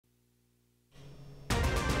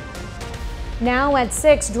Now at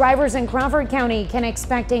 6, drivers in Crawford County can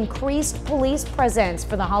expect increased police presence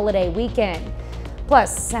for the holiday weekend.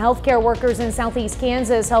 Plus, healthcare workers in Southeast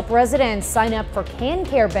Kansas help residents sign up for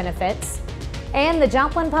CanCare benefits. And the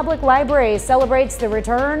Joplin Public Library celebrates the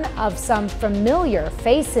return of some familiar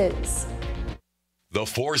faces. The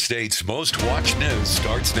 4 states' most watched news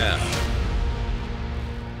starts now.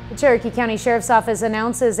 The Cherokee County Sheriff's Office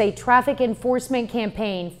announces a traffic enforcement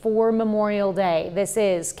campaign for Memorial Day. This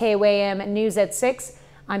is KOAM News at 6.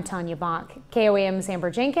 I'm Tanya Bach. KOAM's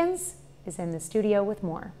Amber Jenkins is in the studio with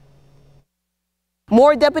more.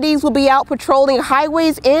 More deputies will be out patrolling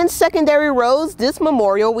highways and secondary roads this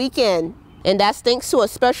Memorial weekend. And that's thanks to a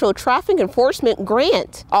special traffic enforcement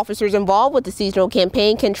grant. Officers involved with the seasonal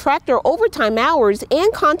campaign can track their overtime hours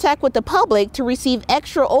and contact with the public to receive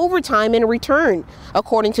extra overtime in return.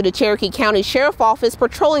 According to the Cherokee County Sheriff's Office,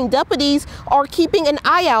 patrolling deputies are keeping an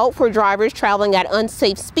eye out for drivers traveling at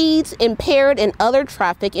unsafe speeds, impaired, and other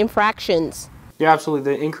traffic infractions. Yeah,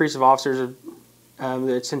 absolutely. The increase of officers,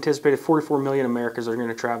 it's anticipated 44 million Americans are going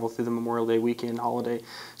to travel through the Memorial Day weekend holiday.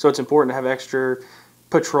 So it's important to have extra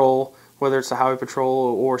patrol, whether it's the Highway Patrol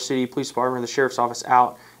or City Police Department or the Sheriff's Office,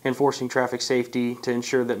 out enforcing traffic safety to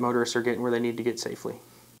ensure that motorists are getting where they need to get safely.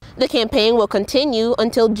 The campaign will continue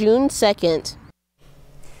until June 2nd.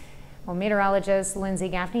 Well, meteorologist Lindsay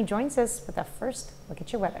Gaffney joins us with a first look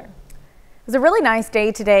at your weather. It was a really nice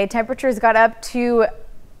day today. Temperatures got up to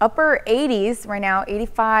upper 80s, right now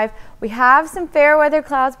 85. We have some fair weather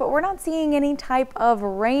clouds, but we're not seeing any type of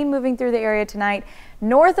rain moving through the area tonight.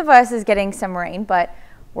 North of us is getting some rain, but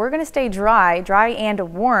we're going to stay dry and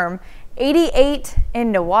warm. 88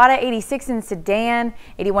 in Nowata, 86 in Sedan,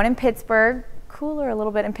 81 in Pittsburgh, cooler a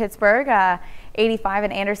little bit in Pittsburgh, 85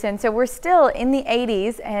 in Anderson. So we're still in the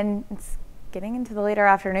 80s and it's getting into the later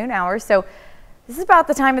afternoon hours. So this is about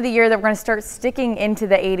the time of the year that we're going to start sticking into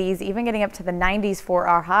the 80s, even getting up to the 90s for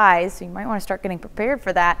our highs. So you might want to start getting prepared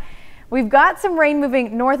for that. We've got some rain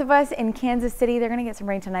moving north of us in Kansas City. They're going to get some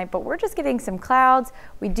rain tonight, but we're just getting some clouds.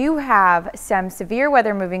 We do have some severe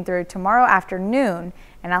weather moving through tomorrow afternoon,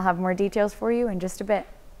 and I'll have more details for you in just a bit.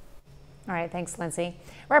 All right, thanks, Lindsay.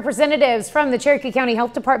 Representatives from the Cherokee County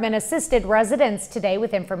Health Department assisted residents today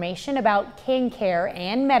with information about CanCare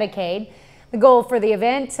and Medicaid. The goal for the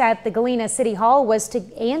event at the Galena City Hall was to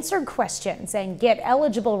answer questions and get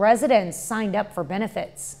eligible residents signed up for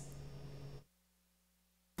benefits.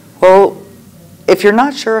 Well, if you're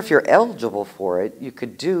not sure if you're eligible for it, you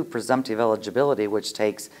could do presumptive eligibility, which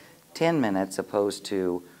takes 10 minutes opposed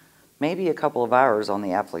to maybe a couple of hours on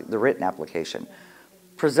the written application.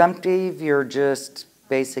 Presumptive, you're just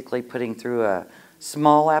basically putting through a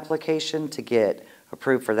small application to get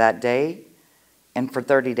approved for that day and for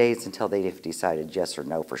 30 days until they've decided yes or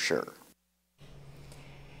no for sure.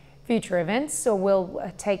 Future events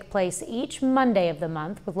will take place each Monday of the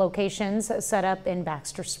month with locations set up in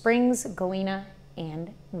Baxter Springs, Galena,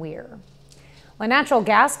 and Weir. A natural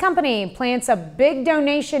gas company plants a big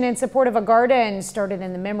donation in support of a garden started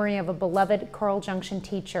in the memory of a beloved Carl Junction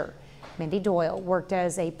teacher. Mindy Doyle worked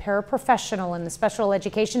as a paraprofessional in the special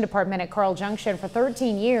education department at Carl Junction for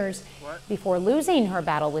 13 years before losing her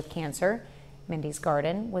battle with cancer. Mindy's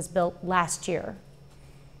garden was built last year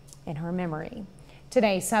in her memory.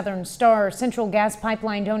 Today, Southern Star Central Gas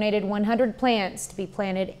Pipeline donated 100 plants to be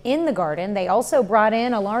planted in the garden. They also brought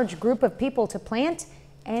in a large group of people to plant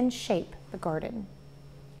and shape the garden.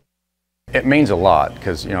 It means a lot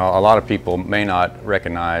because, you know, a lot of people may not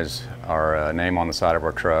recognize our name on the side of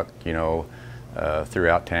our truck, you know,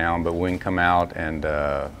 throughout town, but we can come out and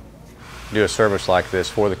do a service like this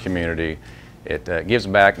for the community. It gives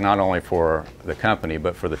back not only for the company,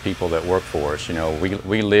 but for the people that work for us. You know,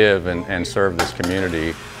 we live and serve this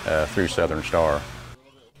community through Southern Star.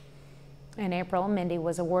 In April, Mindy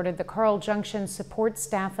was awarded the Carl Junction Support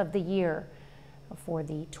Staff of the Year for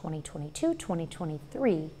the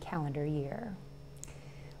 2022-2023 calendar year.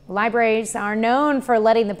 Libraries are known for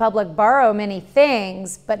letting the public borrow many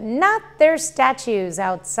things, but not their statues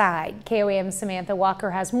outside. KOAM's Samantha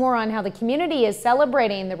Walker has more on how the community is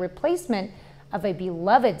celebrating the replacement of a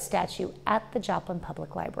beloved statue at the Joplin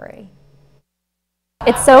Public Library.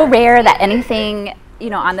 It's so rare that anything, you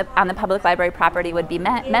know, on the public library property would be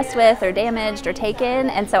messed with or damaged or taken,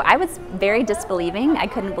 and so I was very disbelieving. I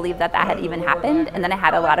couldn't believe that that had even happened, and then I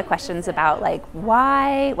had a lot of questions about like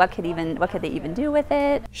why, what could they even do with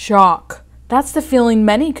it? Shock. That's the feeling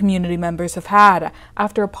many community members have had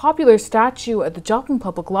after a popular statue at the Joplin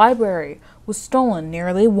Public Library was stolen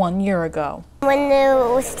nearly 1 year ago. When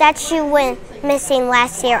the statue went missing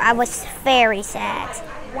last year, I was very sad.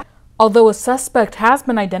 Although a suspect has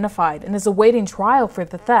been identified and is awaiting trial for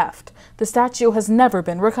the theft, the statue has never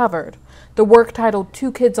been recovered. The work, titled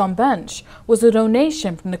 "Two Kids on Bench," was a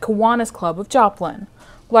donation from the Kiwanis Club of Joplin.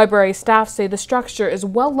 Library staff say the structure is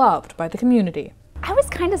well loved by the community. I was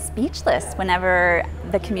kind of speechless whenever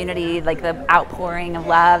the community, like the outpouring of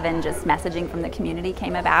love and just messaging from the community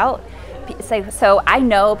came about. So I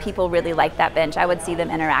know people really like that bench. I would see them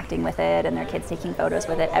interacting with it and their kids taking photos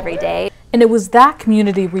with it every day. And it was that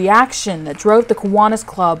community reaction that drove the Kiwanis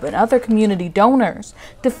Club and other community donors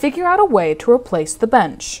to figure out a way to replace the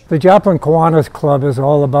bench. The Joplin Kiwanis Club is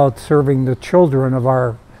all about serving the children of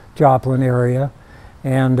our Joplin area,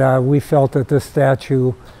 and we felt that this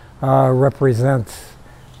statue represents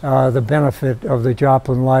the benefit of the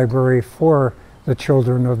Joplin Library for the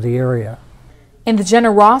children of the area. And the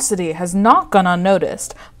generosity has not gone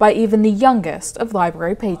unnoticed by even the youngest of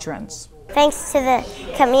library patrons. Thanks to the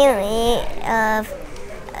community of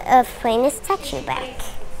putting the statue back.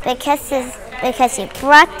 Because he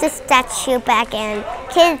brought the statue back, and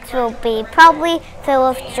kids will be probably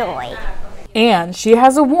filled with joy. And she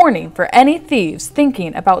has a warning for any thieves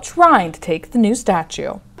thinking about trying to take the new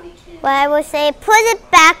statue. Well, I would say put it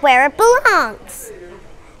back where it belongs.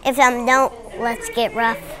 If don't, let's get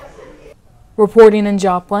rough. Reporting in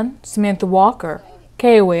Joplin, Samantha Walker,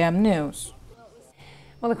 KOAM News.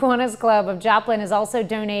 Well, the Kiwanis Club of Joplin is also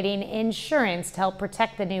donating insurance to help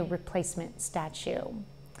protect the new replacement statue.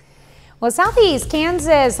 Well, a Southeast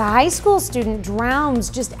Kansas high school student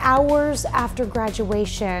drowns just hours after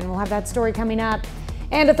graduation. We'll have that story coming up.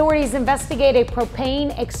 And authorities investigate a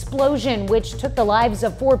propane explosion which took the lives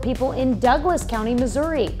of 4 people in Douglas County,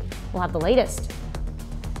 Missouri. We'll have the latest.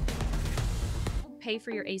 Pay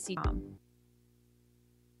for your AC.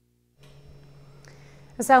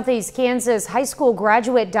 A Southeast Kansas high school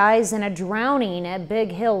graduate dies in a drowning at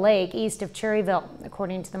Big Hill Lake east of Cherryville.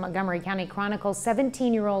 According to the Montgomery County Chronicle,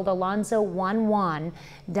 17-year-old Alonzo Wan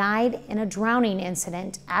died in a drowning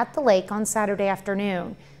incident at the lake on Saturday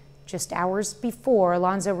afternoon. Just hours before,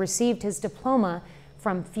 Alonzo received his diploma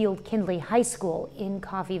from Field Kindley High School in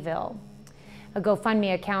Coffeyville. A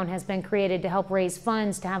GoFundMe account has been created to help raise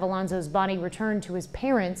funds to have Alonzo's body returned to his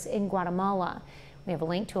parents in Guatemala. We have a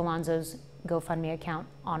link to Alonzo's GoFundMe account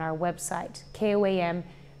on our website,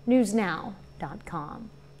 KOAMnewsnow.com.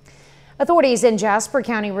 Authorities in Jasper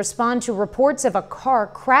County respond to reports of a car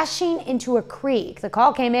crashing into a creek. The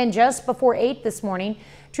call came in just before 8 this morning.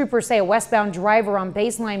 Troopers say a westbound driver on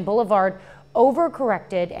Baseline Boulevard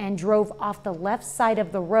overcorrected and drove off the left side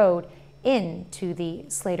of the road into the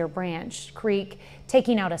Slater Branch Creek,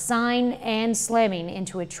 taking out a sign and slamming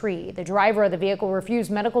into a tree. The driver of the vehicle refused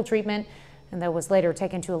medical treatment and that was later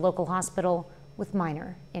taken to a local hospital with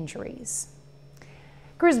minor injuries.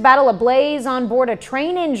 Crews battle ablaze on board a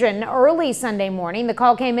train engine early Sunday morning. The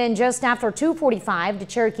call came in just after 2:45 to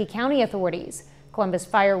Cherokee County authorities. Columbus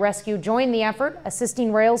Fire Rescue joined the effort,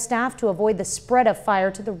 assisting rail staff to avoid the spread of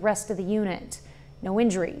fire to the rest of the unit. No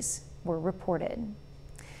injuries were reported.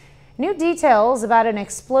 New details about an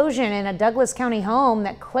explosion in a Douglas County home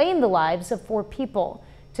that claimed the lives of 4 people.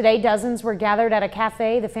 Today, dozens were gathered at a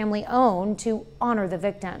cafe the family owned to honor the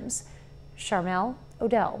victims. Charmel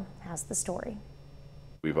Odell has the story.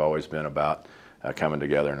 We've always been about coming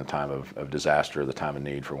together in a time of disaster, the time of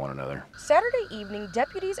need for one another. Saturday evening,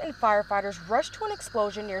 deputies and firefighters rushed to an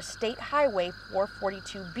explosion near State Highway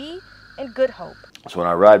 442B in Good Hope. So when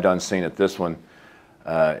I arrived on scene at this one,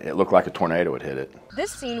 it looked like a tornado had hit it.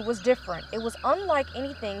 This scene was different. It was unlike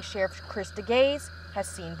anything Sheriff Chris DeGaze has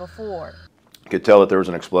seen before. Could tell that there was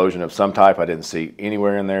an explosion of some type. I didn't see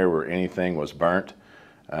anywhere in there where anything was burnt.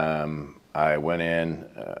 I went in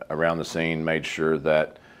around the scene, made sure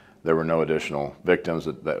that there were no additional victims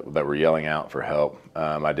that were yelling out for help.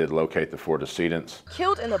 I did locate the 4 decedents.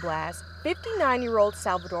 Killed in the blast, 59-year-old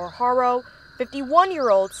Salvador Haro,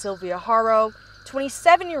 51-year-old Sylvia Haro,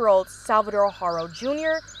 27-year-old Salvador Haro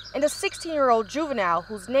Jr., and a 16-year-old juvenile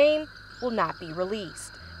whose name will not be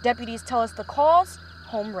released. Deputies tell us the cause: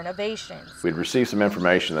 home renovations. We'd received some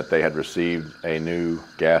information that they had received a new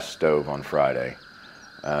gas stove on Friday.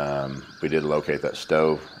 We did locate that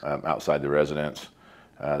stove outside the residence.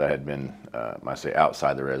 That had been, I say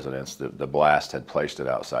outside the residence, the blast had placed it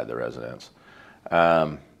outside the residence.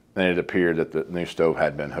 And it appeared that the new stove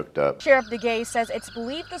had been hooked up. Sheriff DeGaze says it's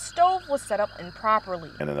believed the stove was set up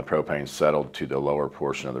improperly. And then the propane settled to the lower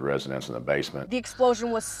portion of the residence in the basement. The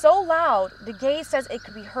explosion was so loud, DeGaze says it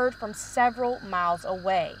could be heard from several miles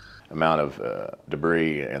away. The amount of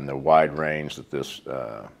debris and the wide range that this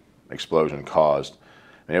explosion caused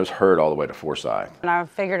and it was heard all the way to Forsyth. And I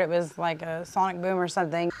figured it was like a sonic boom or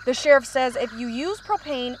something. The sheriff says if you use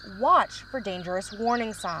propane, watch for dangerous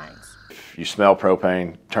warning signs. If you smell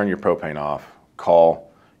propane, turn your propane off,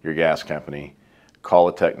 call your gas company, call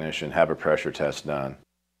a technician, have a pressure test done.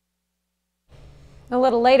 A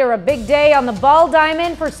little later, a big day on the ball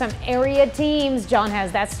diamond for some area teams. John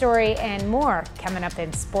has that story and more coming up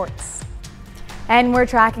in sports. And we're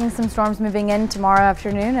tracking some storms moving in tomorrow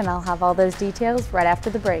afternoon, and I'll have all those details right after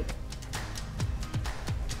the break.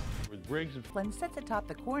 Sits atop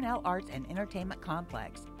the Cornell Arts and Entertainment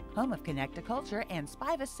Complex, home of Connect-A-Culture and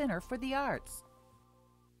Spiva Center for the Arts.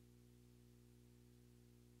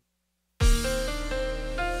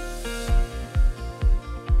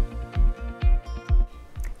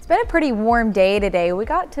 It's been a pretty warm day today. We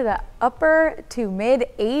got to the upper to mid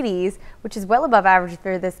 80s, which is well above average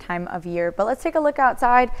for this time of year. But let's take a look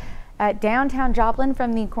outside at downtown Joplin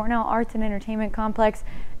from the Cornell Arts and Entertainment Complex.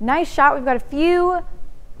 Nice shot. We've got a few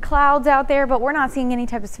clouds out there, but we're not seeing any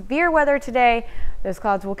type of severe weather today. Those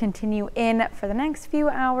clouds will continue in for the next few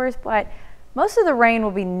hours, but most of the rain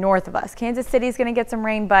will be north of us. Kansas City is going to get some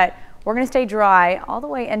rain, but we're going to stay dry all the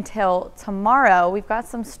way until tomorrow. We've got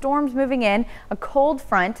some storms moving in, a cold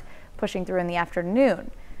front pushing through in the afternoon.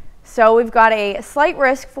 So we've got a slight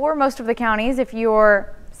risk for most of the counties. If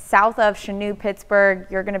you're south of Chanute, Pittsburgh,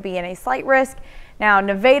 you're going to be in a slight risk. Now,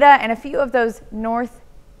 Nevada and a few of those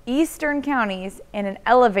northeastern counties in an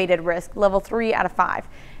elevated risk, level 3 out of 5.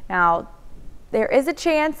 Now, there is a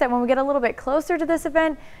chance that when we get a little bit closer to this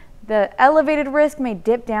event, the elevated risk may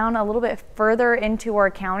dip down a little bit further into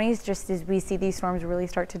our counties just as we see these storms really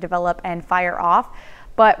start to develop and fire off.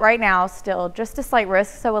 But right now, still just a slight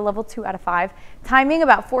risk, so a level 2 out of 5. Timing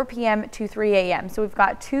about 4 p.m. to 3 a.m. So we've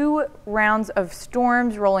got 2 rounds of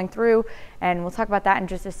storms rolling through, and we'll talk about that in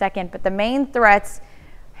just a second. But the main threats,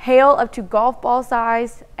 hail up to golf ball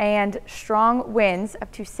size and strong winds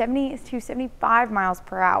up to 70 to 75 miles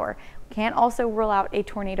per hour. Can't also rule out a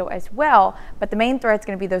tornado as well, but the main threat is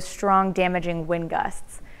going to be those strong damaging wind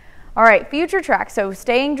gusts. All right, future tracks. So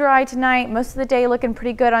staying dry tonight, most of the day looking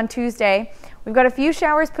pretty good on Tuesday. We've got a few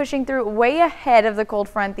showers pushing through way ahead of the cold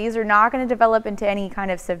front. These are not going to develop into any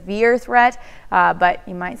kind of severe threat, but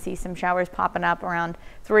you might see some showers popping up around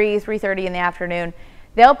 3:30 in the afternoon.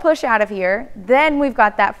 They'll push out of here. Then we've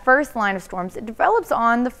got that first line of storms. It develops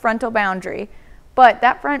on the frontal boundary, but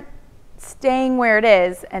that front staying where it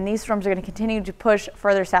is, and these storms are going to continue to push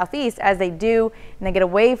further southeast. As they do and they get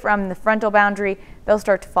away from the frontal boundary, they'll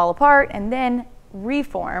start to fall apart and then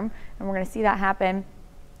reform, and we're going to see that happen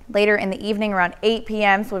later in the evening around 8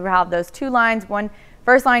 p.m. So we have those 2 lines.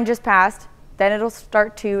 First line just passed, then it'll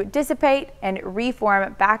start to dissipate and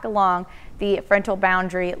reform back along the frontal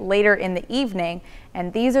boundary later in the evening,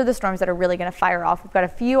 and these are the storms that are really going to fire off. We've got a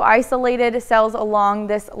few isolated cells along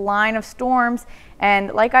this line of storms,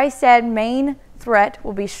 and like I said, main threat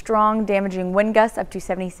will be strong damaging wind gusts up to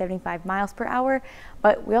 70-75 miles per hour,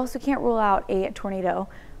 but we also can't rule out a tornado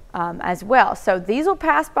as well. So these will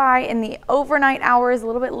pass by in the overnight hours a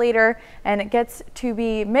little bit later, and it gets to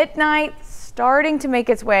be midnight, starting to make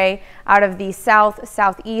its way out of the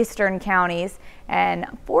southeastern counties. And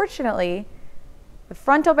unfortunately, the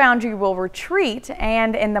frontal boundary will retreat,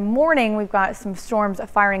 and in the morning we've got some storms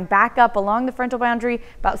firing back up along the frontal boundary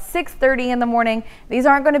about 6:30 in the morning. These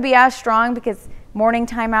aren't going to be as strong because morning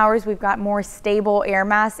time hours we've got more stable air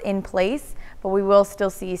mass in place, but we will still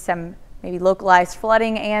see some maybe localized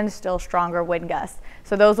flooding and still stronger wind gusts.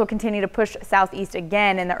 So those will continue to push southeast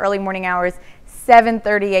again in the early morning hours,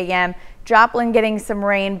 7:30 a.m. Joplin getting some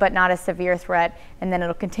rain, but not a severe threat. And then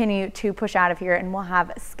it'll continue to push out of here, and we'll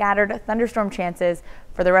have scattered thunderstorm chances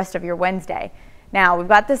for the rest of your Wednesday. Now, we've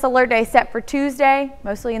got this alert day set for Tuesday,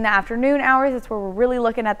 mostly in the afternoon hours. That's where we're really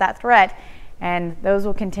looking at that threat. And those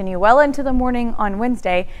will continue well into the morning on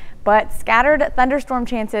Wednesday, but scattered thunderstorm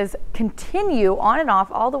chances continue on and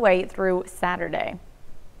off all the way through Saturday.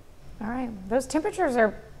 All right, those temperatures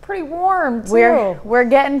are pretty warm too. We're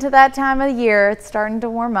getting to that time of the year. It's starting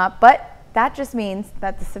to warm up, but that just means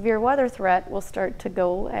that the severe weather threat will start to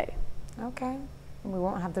go away. Okay, and we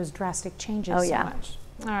won't have those drastic changes so much.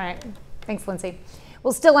 All right, thanks, Lindsay.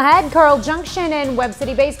 Well, still ahead, Carl Junction and Webb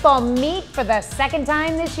City Baseball meet for the 2nd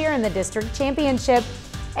time this year in the district championship.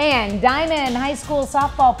 And Diamond High School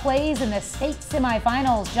softball plays in the state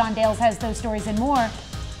semifinals. John Dales has those stories and more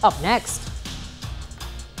up next.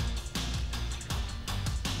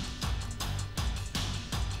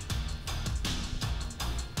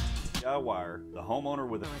 Wire, the homeowner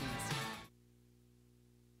with a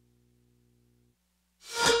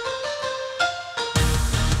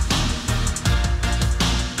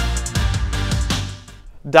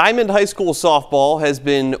Diamond High School softball has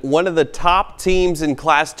been one of the top teams in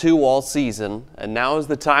Class 2 all season, and now is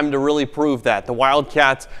the time to really prove that. The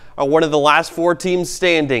Wildcats are one of the last 4 teams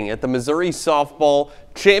standing at the Missouri Softball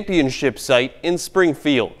Championship site in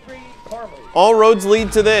Springfield. All roads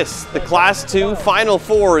lead to this, the Class 2 Final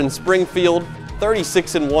Four in Springfield.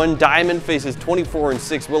 36-1, Diamond faces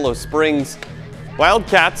 24-6 Willow Springs.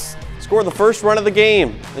 Wildcats score the first run of the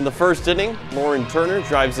game. In the first inning, Lauren Turner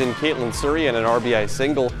drives in Caitlin Surrey and an RBI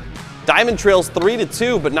single. Diamond trails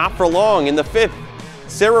 3-2, but not for long. In the 5th,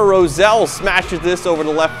 Sarah Roselle smashes this over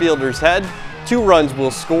the left fielder's head. 2 runs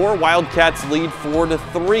will score. Wildcats lead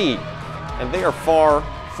 4-3, and they are far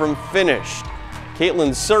from finished.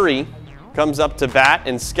 Caitlin Surrey comes up to bat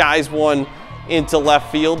and skies one into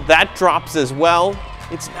left field. That drops as well.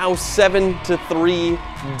 It's now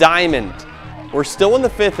 7-3 Diamond. We're still in the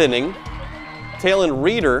 5th inning. Talon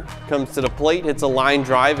Reeder comes to the plate, hits a line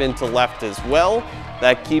drive into left as well.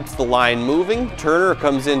 That keeps the line moving. Turner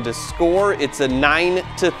comes in to score. It's a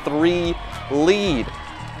 9-3 lead.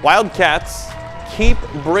 Wildcats keep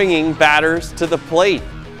bringing batters to the plate.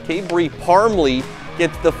 Cabry Parmley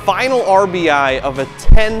gets the final RBI of a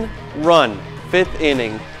 10-run 5th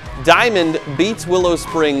inning. Diamond beats Willow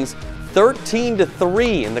Springs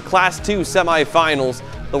 13-3 in the Class 2 semifinals.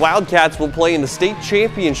 The Wildcats will play in the state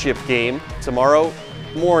championship game tomorrow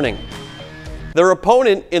morning. Their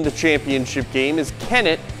opponent in the championship game is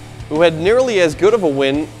Kennett, who had nearly as good of a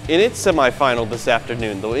win in its semifinal this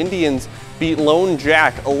afternoon. The Indians beat Lone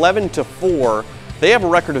Jack 11-4. They have a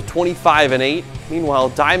record of 25-8. Meanwhile,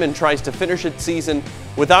 Diamond tries to finish its season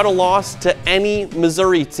without a loss to any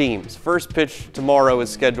Missouri teams. First pitch tomorrow is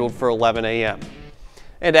scheduled for 11 a.m.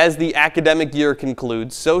 And as the academic year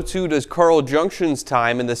concludes, so too does Carl Junction's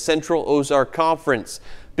time in the Central Ozark Conference.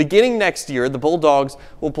 Beginning next year, the Bulldogs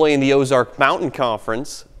will play in the Ozark Mountain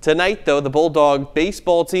Conference. Tonight, though, the Bulldog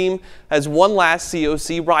baseball team has one last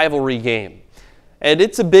COC rivalry game. And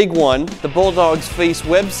it's a big one. The Bulldogs face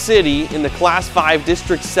Webb City in the Class 5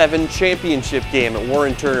 District 7 championship game at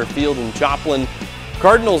Warren Turner Field in Joplin.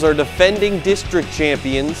 Cardinals are defending district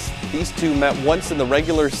champions. These two met once in the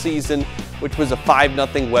regular season, which was a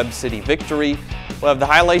 5-0 Webb City victory. We'll have the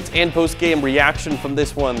highlights and post-game reaction from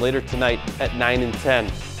this one later tonight at 9 and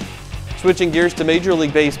 10. Switching gears to Major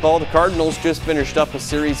League Baseball, the Cardinals just finished up a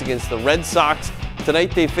series against the Red Sox.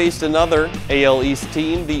 Tonight they faced another AL East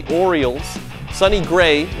team, the Orioles. Sonny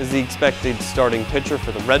Gray is the expected starting pitcher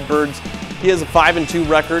for the Redbirds. He has a 5-2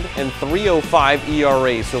 record and 3.05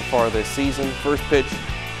 ERA so far this season. First pitch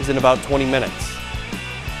is in about 20 minutes.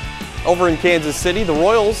 Over in Kansas City, the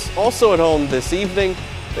Royals also at home this evening.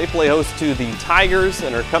 They play host to the Tigers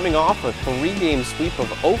and are coming off a 3-game sweep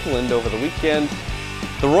of Oakland over the weekend.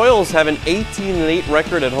 The Royals have an 18-8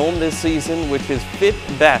 record at home this season, which is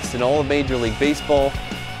 5th best in all of Major League Baseball.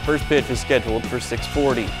 First pitch is scheduled for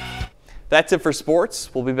 6:40. That's it for sports.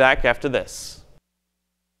 We'll be back after this.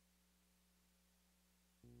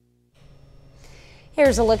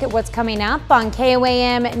 Here's a look at what's coming up on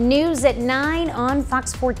KOAM News at 9 on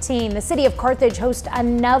Fox 14. The city of Carthage hosts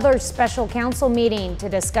another special council meeting to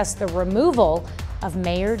discuss the removal of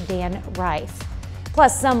Mayor Dan Reif.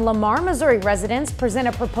 Plus, some Lamar, Missouri residents present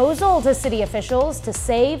a proposal to city officials to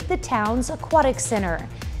save the town's aquatic center.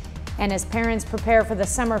 And as parents prepare for the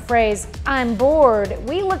summer phrase, "I'm bored,"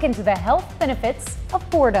 we look into the health benefits of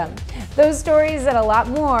boredom. Those stories and a lot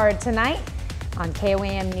more tonight on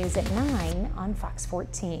KOAM News at 9 on Fox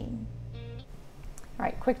 14. All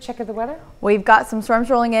right, quick check of the weather. We've got some storms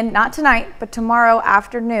rolling in, not tonight, but tomorrow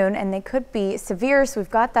afternoon, and they could be severe, so we've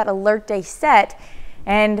got that alert day set,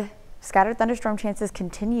 and scattered thunderstorm chances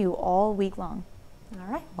continue all week long.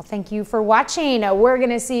 All right, well, thank you for watching. We're going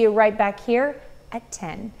to see you right back here at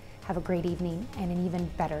 10. Have a great evening and an even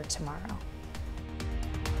better tomorrow.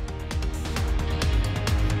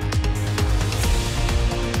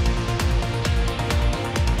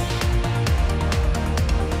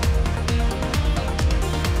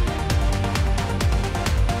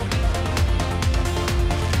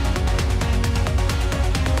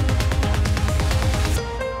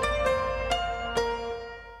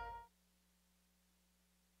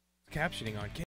 Captioning on